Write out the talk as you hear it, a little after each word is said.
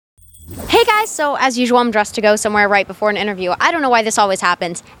guys, so as usual, I'm dressed to go somewhere right before an interview. I don't know why this always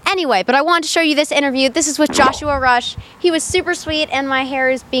happens. Anyway, but I wanted to show you this interview. This is with Joshua Rush. He was super sweet, and my hair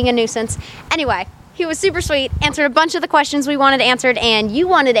is being a nuisance. Anyway, he was super sweet, answered a bunch of the questions we wanted answered, and you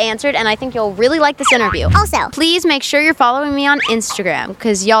wanted answered, and I think you'll really like this interview. Also, please make sure you're following me on Instagram,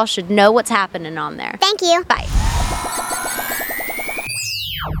 because y'all should know what's happening on there. Thank you. Bye.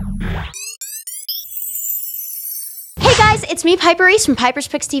 Hey guys, it's me, Piper Reese from Piper's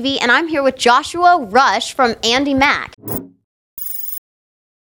Picks TV, and I'm here with Joshua Rush from Andi Mack.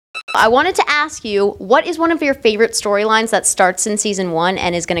 I wanted to ask you, what is one of your favorite storylines that starts in season 1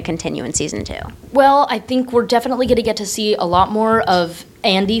 and is going to continue in season 2? Well, I think we're definitely going to get to see a lot more of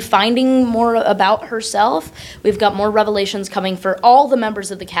Andi finding more about herself. We've got more revelations coming for all the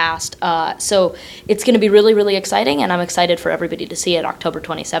members of the cast, so it's going to be really, really exciting, and I'm excited for everybody to see it October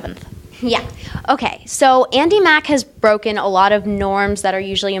 27th. Yeah. Okay, so Andi Mack has broken a lot of norms that are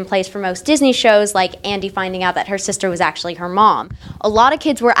usually in place for most Disney shows, like Andi finding out that her sister was actually her mom. A lot of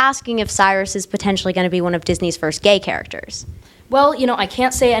kids were asking if Cyrus is potentially going to be one of Disney's first gay characters. Well, you know, I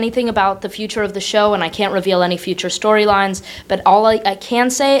can't say anything about the future of the show, and I can't reveal any future storylines, but all I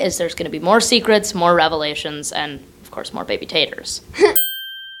can say is there's going to be more secrets, more revelations, and, of course, more baby taters.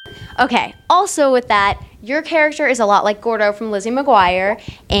 Okay, also with that, your character is a lot like Gordo from Lizzie McGuire,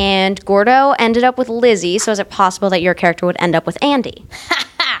 and Gordo ended up with Lizzie, so is it possible that your character would end up with Andi?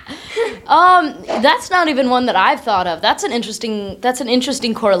 That's not even one that I've thought of. That's an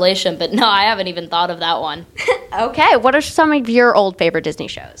interesting correlation, but no, I haven't even thought of that one. Okay, what are some of your old favorite Disney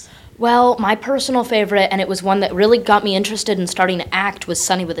shows? Well, my personal favorite, and it was one that really got me interested in starting to act, was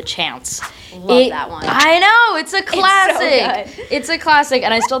Sunny with a Chance. Love that one. I know, it's a classic. It's so good. It's a classic,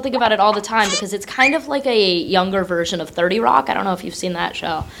 and I still think about it all the time because it's kind of like a younger version of 30 Rock. I don't know if you've seen that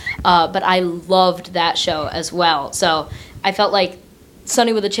show, but I loved that show as well. So I felt like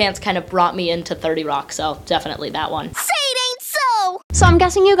Sunny with a Chance kind of brought me into 30 Rock, so definitely that one. Say it ain't so! So I'm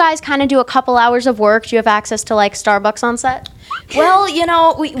guessing you guys kind of do a couple hours of work. Do you have access to, like, Starbucks on set? Well, you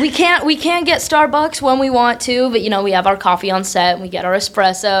know, we can't get Starbucks when we want to, but you know, we have our coffee on set and we get our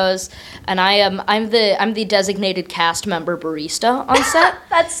espressos, and I'm the designated cast member barista on set.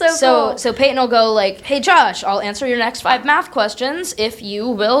 That's so cool. So Peyton will go like, "Hey Josh, I'll answer your next 5 math questions if you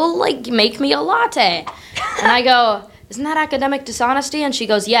will like make me a latte." And I go, "Isn't that academic dishonesty?" And she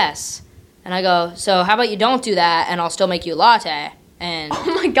goes, "Yes." And I go, "So how about you don't do that and I'll still make you a latte?" And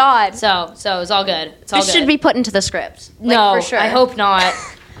Oh my god. so it's all good. It's all This good. should be put into the script. Like, No, for sure. I hope not.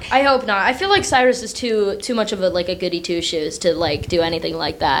 I hope not. I feel like Cyrus is too much of a goody two shoes to like do anything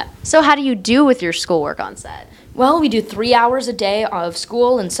like that. So how do you do with your schoolwork on set? Well, we do 3 hours a day of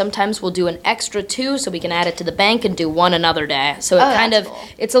school, and sometimes we'll do an extra 2 so we can add it to the bank and do 1 another day. So it that's cool.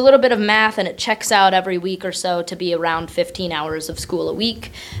 it's a little bit of math, and it checks out every week or so to be around 15 hours of school a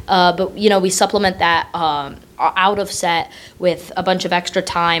week. But you know, we supplement that out of set with a bunch of extra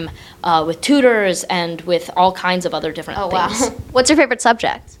time with tutors and with all kinds of other different things. What's your favorite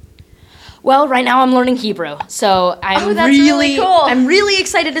subject? Well, right now I'm learning Hebrew, so I'm that's really cool. I'm really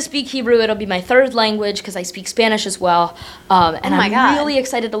excited to speak Hebrew. It'll be my 3rd language because I speak Spanish as well, and my I'm God. really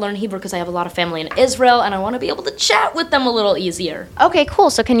excited to learn Hebrew because I have a lot of family in Israel, and I want to be able to chat with them a little easier. Okay,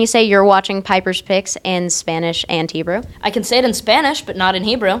 cool. So can you say you're watching Piper's Picks in Spanish and Hebrew? I can say it in Spanish, but not in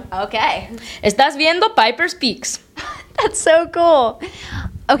Hebrew. Okay. Estás viendo Piper's Peaks. That's so cool.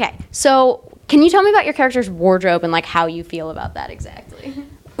 Okay, so can you tell me about your character's wardrobe and like how you feel about that exactly?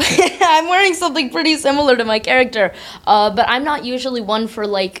 I'm wearing something pretty similar to my character, but I'm not usually one for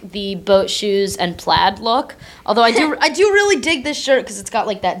like the boat shoes and plaid look. Although I do really dig this shirt because it's got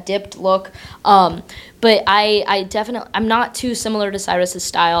like that dipped look. But I'm not too similar to Cyrus's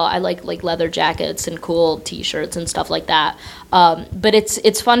style. I like leather jackets and cool T-shirts and stuff like that. But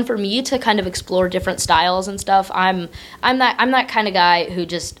it's fun for me to kind of explore different styles and stuff. I'm that kind of guy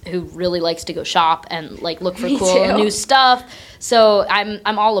who really likes to go shop and like look for cool new stuff. So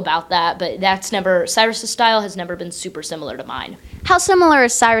I'm all about that. But Cyrus's style has never been super similar to mine. How similar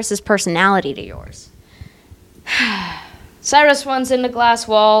is Cyrus's personality to yours? Cyrus runs into glass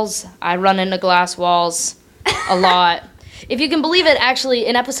walls. I run into glass walls a lot. If you can believe it, actually,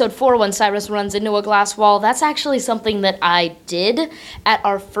 in episode 4, when Cyrus runs into a glass wall, that's actually something that I did at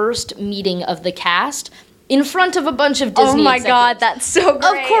our first meeting of the cast in front of a bunch of Disney Oh my executives. god, that's so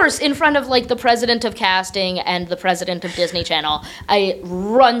great. Of course, in front of like the president of casting and the president of Disney Channel. I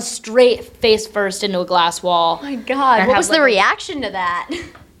run straight face first into a glass wall. Oh my god, what was the reaction to that?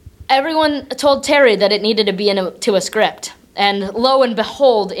 Everyone told Terry that it needed to be to a script. And lo and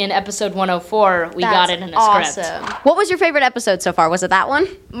behold, in episode 104, we got it in a awesome. script. What was your favorite episode so far? Was it that one?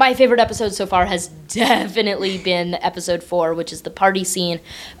 My favorite episode so far has definitely been episode 4, which is the party scene,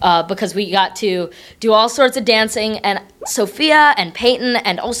 because we got to do all sorts of dancing, and Sophia and Peyton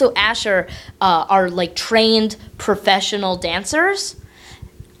and also Asher are like trained professional dancers.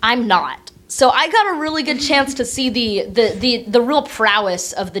 I'm not. So I got a really good chance to see the real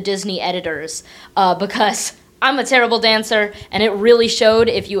prowess of the Disney editors, because I'm a terrible dancer, and it really showed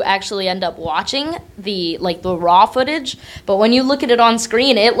if you actually end up watching the raw footage. But when you look at it on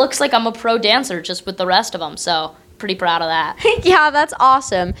screen, it looks like I'm a pro dancer just with the rest of them. So pretty proud of that. Yeah, that's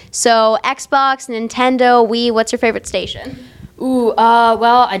awesome. So Xbox, Nintendo, Wii, what's your favorite station? Ooh,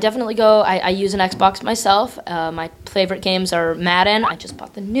 well, I definitely go, I use an Xbox myself. My favorite games are Madden. I just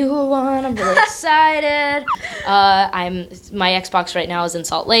bought the new one. I'm really excited. My Xbox right now is in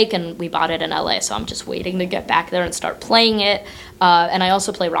Salt Lake, and we bought it in LA, so I'm just waiting to get back there and start playing it. And I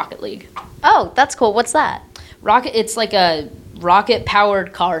also play Rocket League. Oh, that's cool. What's that? It's like a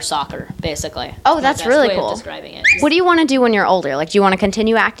rocket-powered car soccer, basically. Oh, that's really way cool. Of describing it. What do you want to do when you're older? Like, do you want to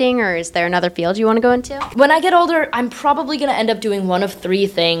continue acting, or is there another field you want to go into? When I get older, I'm probably going to end up doing one of 3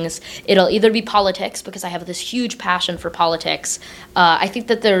 things. It'll either be politics, because I have this huge passion for politics. I think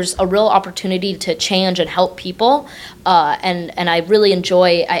that there's a real opportunity to change and help people, and I really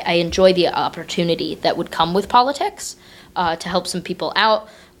enjoy the opportunity that would come with politics to help some people out.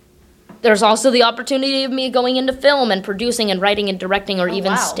 There's also the opportunity of me going into film and producing and writing and directing, or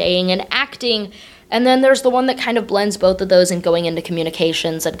even staying and acting. And then there's the one that kind of blends both of those and going into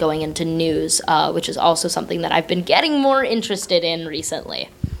communications and going into news, which is also something that I've been getting more interested in recently.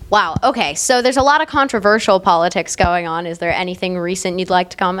 Wow. Okay. So there's a lot of controversial politics going on. Is there anything recent you'd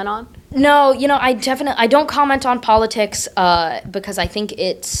like to comment on? No, I don't comment on politics because I think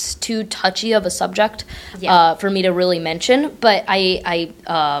it's too touchy of a subject for me to really mention. But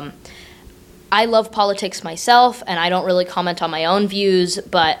I love politics myself, and I don't really comment on my own views,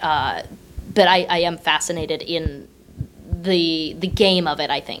 but I am fascinated in the game of it.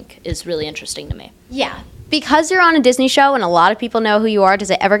 I think is really interesting to me. Yeah. Because you're on a Disney show and a lot of people know who you are, does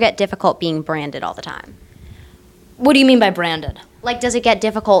it ever get difficult being branded all the time? What do you mean by branded? Like, does it get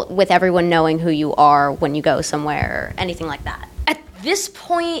difficult with everyone knowing who you are when you go somewhere or anything like that? At this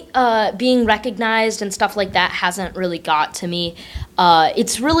point, being recognized and stuff like that hasn't really got to me.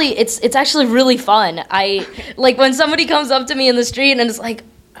 It's actually really fun. I like when somebody comes up to me in the street and is like,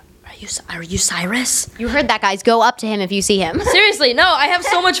 "Are you Cyrus?" You heard that, guys. Go up to him if you see him. Seriously, no, I have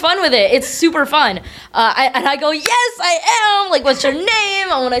so much fun with it. It's super fun. I go, "Yes, I am." Like, what's your name?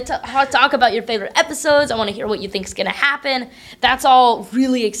 I want to talk about your favorite episodes. I want to hear what you think's gonna happen. That's all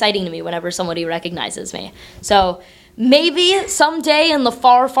really exciting to me whenever somebody recognizes me. So maybe someday in the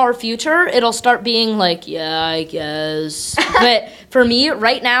far, far future, it'll start being like, yeah, I guess. But for me,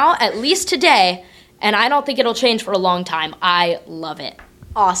 right now, at least today, and I don't think it'll change for a long time, I love it.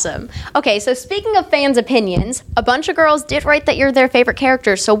 Awesome. Okay, so speaking of fans' opinions, a bunch of girls did write that you're their favorite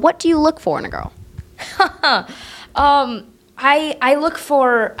character. So what do you look for in a girl? I look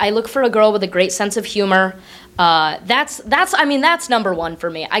for a girl with a great sense of humor. That's number one for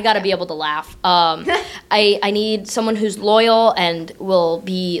me. I got to be able to laugh. I need someone who's loyal and will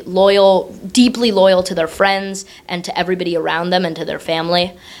be deeply loyal to their friends and to everybody around them and to their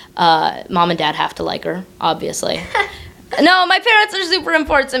family. Mom and dad have to like her, obviously. No, my parents are super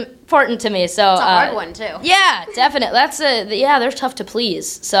important to me. So it's a hard one too. Yeah, definitely. They're tough to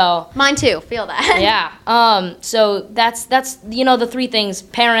please. So mine too. Feel that. Yeah. So that's the 3 things: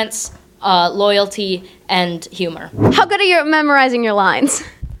 parents, loyalty, and humor. How good are you at memorizing your lines?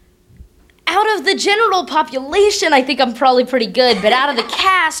 Out of the general population, I think I'm probably pretty good, but out of the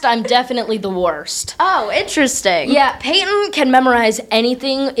cast, I'm definitely the worst. Oh, interesting. Yeah, Peyton can memorize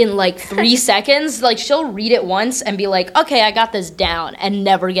anything in like 3 seconds. Like, she'll read it once and be like, okay, I got this down, and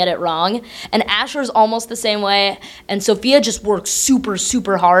never get it wrong. And Asher's almost the same way, and Sophia just works super,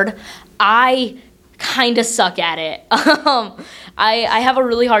 super hard. I kind of suck at it. I have a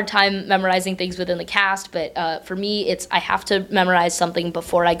really hard time memorizing things within the cast, but for me, I have to memorize something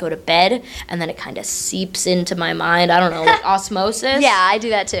before I go to bed, and then it kind of seeps into my mind. I don't know, like osmosis. Yeah, I do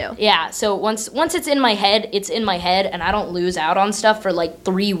that too. Yeah, so once it's in my head, and I don't lose out on stuff for like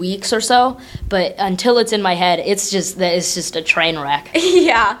 3 weeks or so, but until it's in my head, it's just a train wreck.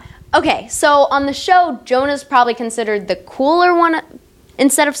 Yeah. Okay, so on the show, Jonah's probably considered the cooler one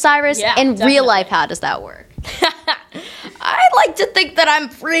instead of Cyrus. Yeah, in definitely. real life, how does that work? I like to think that I'm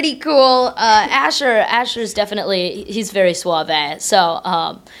pretty cool. Asher's definitely, he's very suave. So,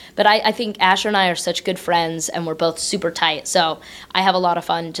 but I think Asher and I are such good friends, and we're both super tight. So I have a lot of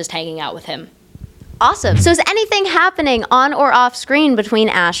fun just hanging out with him. Awesome. So is anything happening on or off screen between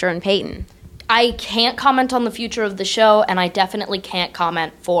Asher and Peyton? I can't comment on the future of the show, and I definitely can't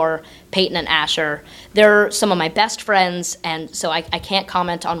comment for Peyton and Asher. They're some of my best friends, and so I can't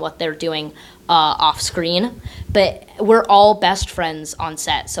comment on what they're doing off screen. But we're all best friends on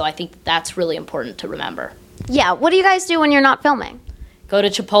set, so I think that's really important to remember. Yeah, what do you guys do when you're not filming? Go to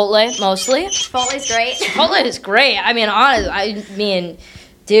Chipotle, mostly. Chipotle's great. Chipotle is great. I mean,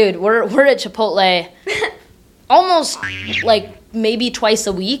 dude, we're at Chipotle almost like maybe twice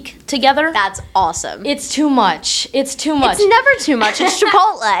a week together. That's awesome. It's too much. It's too much. It's never too much. It's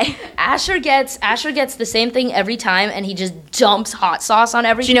Chipotle. Asher gets the same thing every time, and he just dumps hot sauce on Do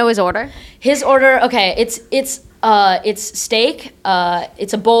everything. you know his order? His order, okay, it's steak.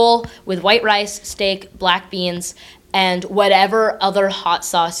 It's a bowl with white rice, steak, black beans, and whatever other hot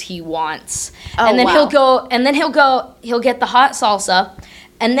sauce he wants. Oh, and then wow. he'll get the hot salsa,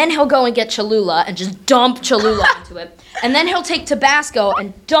 and then he'll go and get Cholula and just dump Cholula into it. And then he'll take Tabasco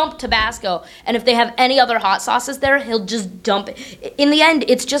and dump Tabasco. And if they have any other hot sauces there, he'll just dump it. In the end,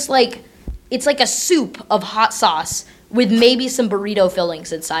 it's like a soup of hot sauce with maybe some burrito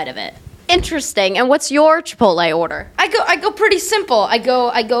fillings inside of it. Interesting. And what's your Chipotle order? I go pretty simple. I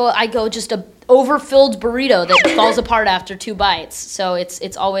go just a overfilled burrito that falls apart after 2 bites. So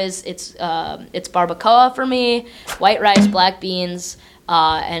it's always barbacoa for me, white rice, black beans,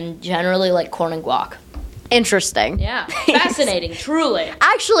 and generally like corn and guac. Interesting. Yeah, fascinating, truly.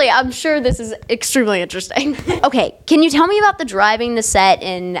 Actually, I'm sure this is extremely interesting. Okay, can you tell me about the driving the set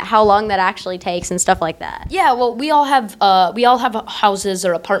and how long that actually takes and stuff like that? Yeah, well, we all have houses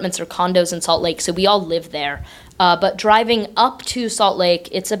or apartments or condos in Salt Lake, so we all live there. But driving up to Salt Lake,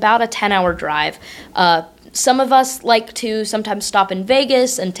 it's about a 10-hour drive. Some of us like to sometimes stop in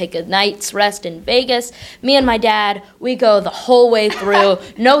Vegas and take a night's rest in Vegas. Me and my dad, we go the whole way through,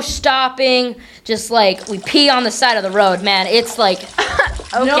 no stopping, just like we pee on the side of the road, man. It's like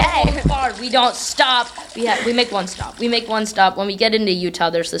no holds barred. We don't stop. We make one stop. We make one stop. When we get into Utah,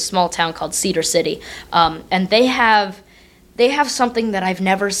 there's this small town called Cedar City, and they have something that I've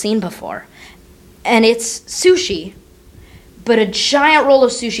never seen before, and it's sushi, but a giant roll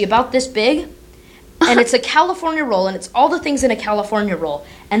of sushi about this big. And it's a California roll, and it's all the things in a California roll.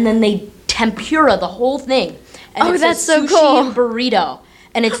 And then they tempura the whole thing. And it's that's a so sushi cool. burrito.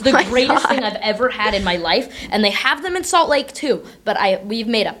 And it's the my greatest God. thing I've ever had in my life. And they have them in Salt Lake, too. But we've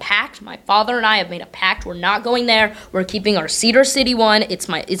made a pact. My father and I have made a pact. We're not going there. We're keeping our Cedar City one.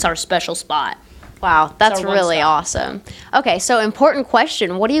 It's our special spot. Wow, that's our one really stop. awesome. Okay, so important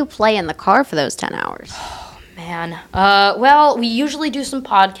question. What do you play in the car for those 10 hours? Man, well, we usually do some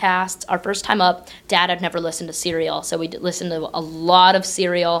podcasts. Our first time up, Dad had never listened to Serial, so we listened to a lot of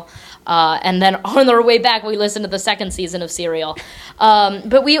Serial. And then on our way back, we listened to the second season of Serial.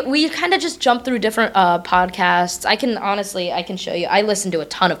 But we kind of just jump through different podcasts. I can show you. I listen to a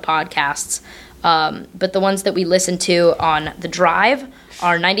ton of podcasts. But the ones that we listen to on the drive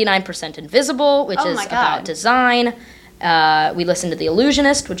are 99% Invisible, which is about design. We listen to The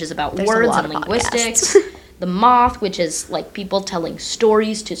Illusionist, which is about There's a words lot and of linguistics. podcasts. The Moth, which is like people telling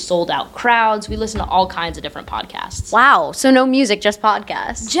stories to sold out crowds. We listen to all kinds of different podcasts. Wow, so no music, just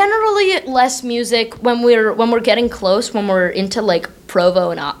podcasts. Generally less music when we're getting close, when we're into like Provo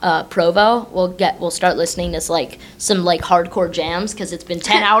and Provo, we'll start listening to like some like hardcore jams because it's been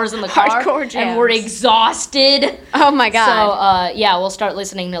 10 hours in the car Hardcore jams. and we're exhausted. Oh my God. So yeah, we'll start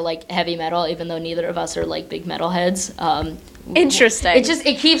listening to like heavy metal, even though neither of us are like big metal heads. Interesting.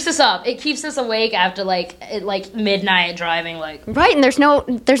 It keeps us up. It keeps us awake after like midnight driving. Like Right, and there's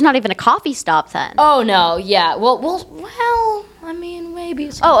not even a coffee stop then. oh no, yeah. Well, I mean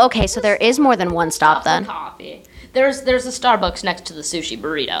maybe. Oh, okay, so there is more than one stop then. Coffee. There's a Starbucks next to the sushi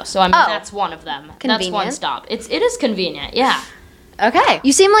burrito, so I mean Oh. that's one of them. That's Convenient. one stop. It is convenient. Yeah. Okay.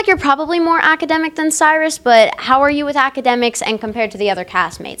 You seem like you're probably more academic than Cyrus, but how are you with academics and compared to the other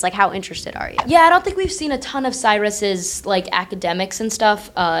castmates? Like, how interested are you? Yeah, I don't think we've seen a ton of Cyrus's like academics and stuff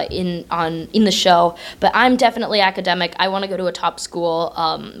in the show, but I'm definitely academic. I want to go to a top school.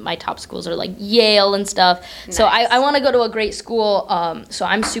 My top schools are like Yale and stuff. So I want to go to a great school. So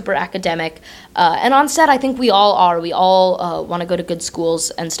I'm super academic. And on set, I think we all are. We all want to go to good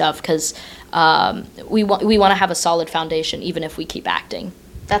schools and stuff because we want to have a solid foundation, even if we keep acting.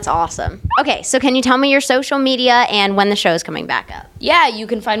 That's awesome. Okay, so can you tell me your social media and when the show is coming back up? Yeah, you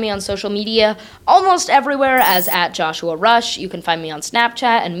can find me on social media almost everywhere as @JoshuaRush. You can find me on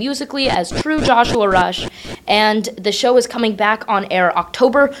Snapchat and Musically as True Joshua Rush. And the show is coming back on air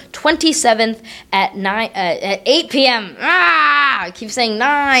October 27th at 8 p.m. I keep saying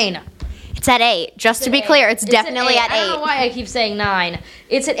 9. It's at 8. Just to be clear, it's definitely at 8. I don't know why I keep saying 9.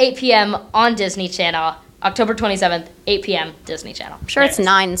 It's at 8 p.m. on Disney Channel. October 27th, 8 p.m. Disney Channel. I'm sure it's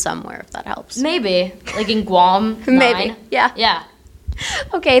 9 somewhere, if that helps. Maybe. Like in Guam. Maybe. 9. Yeah. Yeah.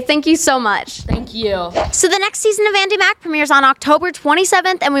 Okay, thank you so much. Thank you. So the next season of Andy Mack premieres on October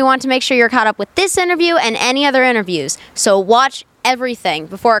 27th, and we want to make sure you're caught up with this interview and any other interviews. So watch everything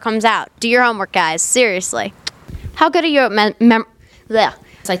before it comes out. Do your homework, guys. Seriously. How good are you at bleh.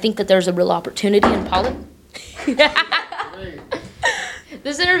 So I think that there's a real opportunity in politics.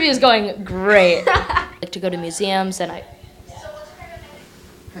 This interview is going great. I like to go to museums and I...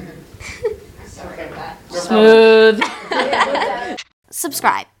 Smooth.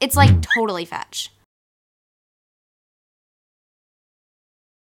 Subscribe. It's like totally fetch.